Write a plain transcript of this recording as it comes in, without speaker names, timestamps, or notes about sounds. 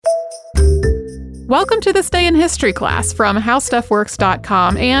Welcome to This Day in History class from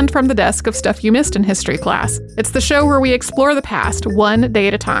HowStuffWorks.com and from the desk of Stuff You Missed in History class. It's the show where we explore the past one day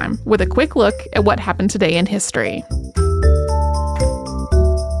at a time with a quick look at what happened today in history.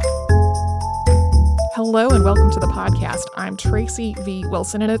 Hello and welcome to the podcast. I'm Tracy V.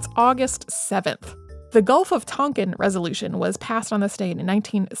 Wilson and it's August 7th. The Gulf of Tonkin resolution was passed on this date in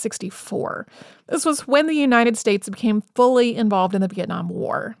 1964. This was when the United States became fully involved in the Vietnam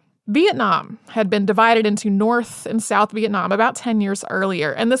War. Vietnam had been divided into North and South Vietnam about 10 years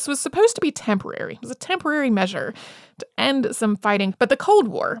earlier, and this was supposed to be temporary. It was a temporary measure to end some fighting, but the Cold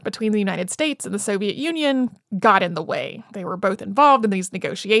War between the United States and the Soviet Union got in the way. They were both involved in these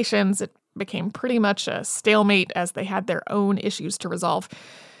negotiations. It became pretty much a stalemate as they had their own issues to resolve.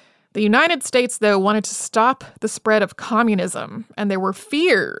 The United States, though, wanted to stop the spread of communism, and there were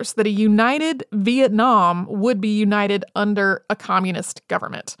fears that a united Vietnam would be united under a communist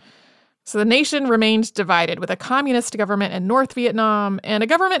government. So the nation remained divided with a communist government in North Vietnam and a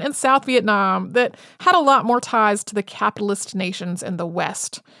government in South Vietnam that had a lot more ties to the capitalist nations in the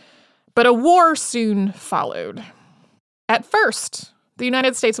West. But a war soon followed. At first, the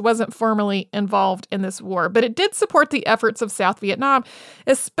United States wasn't formally involved in this war, but it did support the efforts of South Vietnam,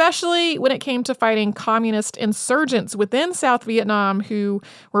 especially when it came to fighting communist insurgents within South Vietnam who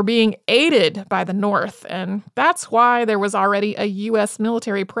were being aided by the North. And that's why there was already a U.S.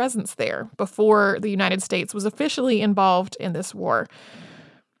 military presence there before the United States was officially involved in this war.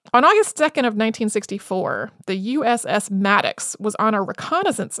 On August 2nd of 1964, the USS Maddox was on a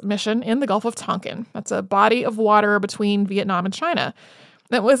reconnaissance mission in the Gulf of Tonkin. That's a body of water between Vietnam and China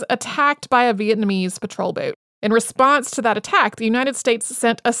that was attacked by a Vietnamese patrol boat. In response to that attack, the United States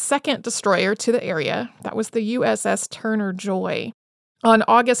sent a second destroyer to the area. That was the USS Turner Joy. On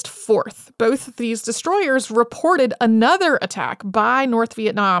August 4th, both of these destroyers reported another attack by North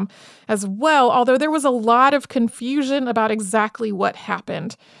Vietnam as well, although there was a lot of confusion about exactly what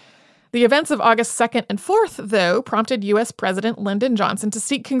happened. The events of August 2nd and 4th, though, prompted U.S. President Lyndon Johnson to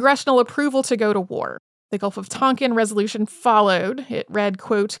seek congressional approval to go to war. The Gulf of Tonkin resolution followed. It read,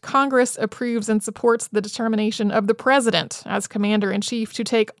 quote, "Congress approves and supports the determination of the President as Commander-in-Chief to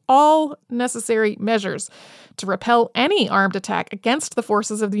take all necessary measures to repel any armed attack against the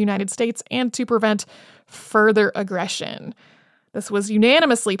forces of the United States and to prevent further aggression." This was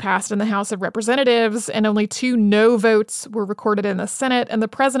unanimously passed in the House of Representatives, and only 2 no votes were recorded in the Senate, and the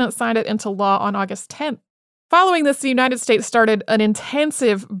President signed it into law on August 10th. Following this, the United States started an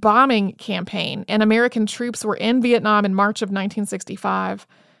intensive bombing campaign, and American troops were in Vietnam in March of 1965.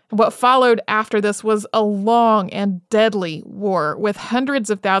 What followed after this was a long and deadly war, with hundreds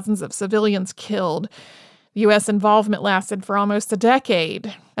of thousands of civilians killed. U.S. involvement lasted for almost a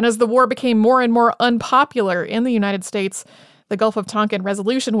decade, and as the war became more and more unpopular in the United States, the Gulf of Tonkin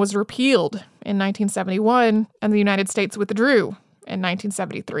resolution was repealed in 1971, and the United States withdrew in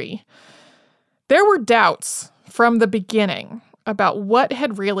 1973. There were doubts from the beginning about what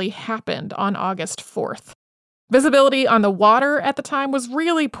had really happened on August 4th. Visibility on the water at the time was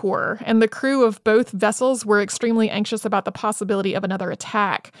really poor, and the crew of both vessels were extremely anxious about the possibility of another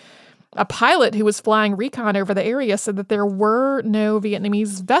attack. A pilot who was flying recon over the area said that there were no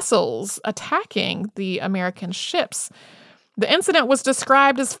Vietnamese vessels attacking the American ships. The incident was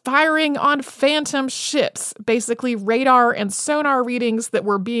described as firing on phantom ships, basically radar and sonar readings that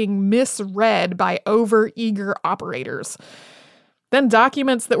were being misread by over-eager operators. Then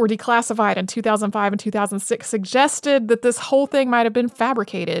documents that were declassified in 2005 and 2006 suggested that this whole thing might have been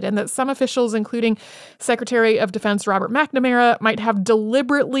fabricated and that some officials, including Secretary of Defense Robert McNamara, might have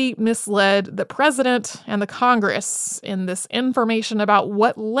deliberately misled the president and the Congress in this information about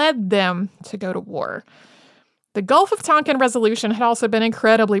what led them to go to war. The Gulf of Tonkin resolution had also been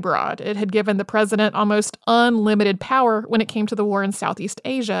incredibly broad. It had given the president almost unlimited power when it came to the war in Southeast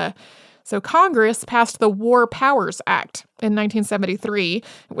Asia. So Congress passed the War Powers Act in 1973. It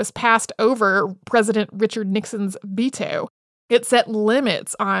was passed over President Richard Nixon's veto. It set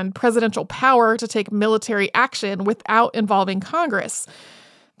limits on presidential power to take military action without involving Congress.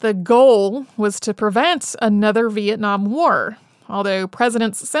 The goal was to prevent another Vietnam War, although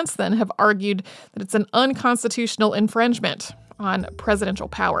presidents since then have argued that it's an unconstitutional infringement on presidential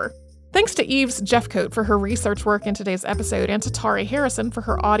power. Thanks to Eves Jeffcoat for her research work in today's episode and to Tari Harrison for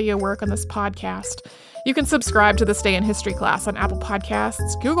her audio work on this podcast. You can subscribe to This Day in History class on Apple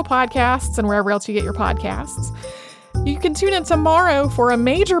Podcasts, Google Podcasts, and wherever else you get your podcasts. You can tune in tomorrow for a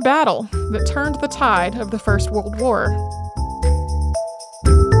major battle that turned the tide of the First World War.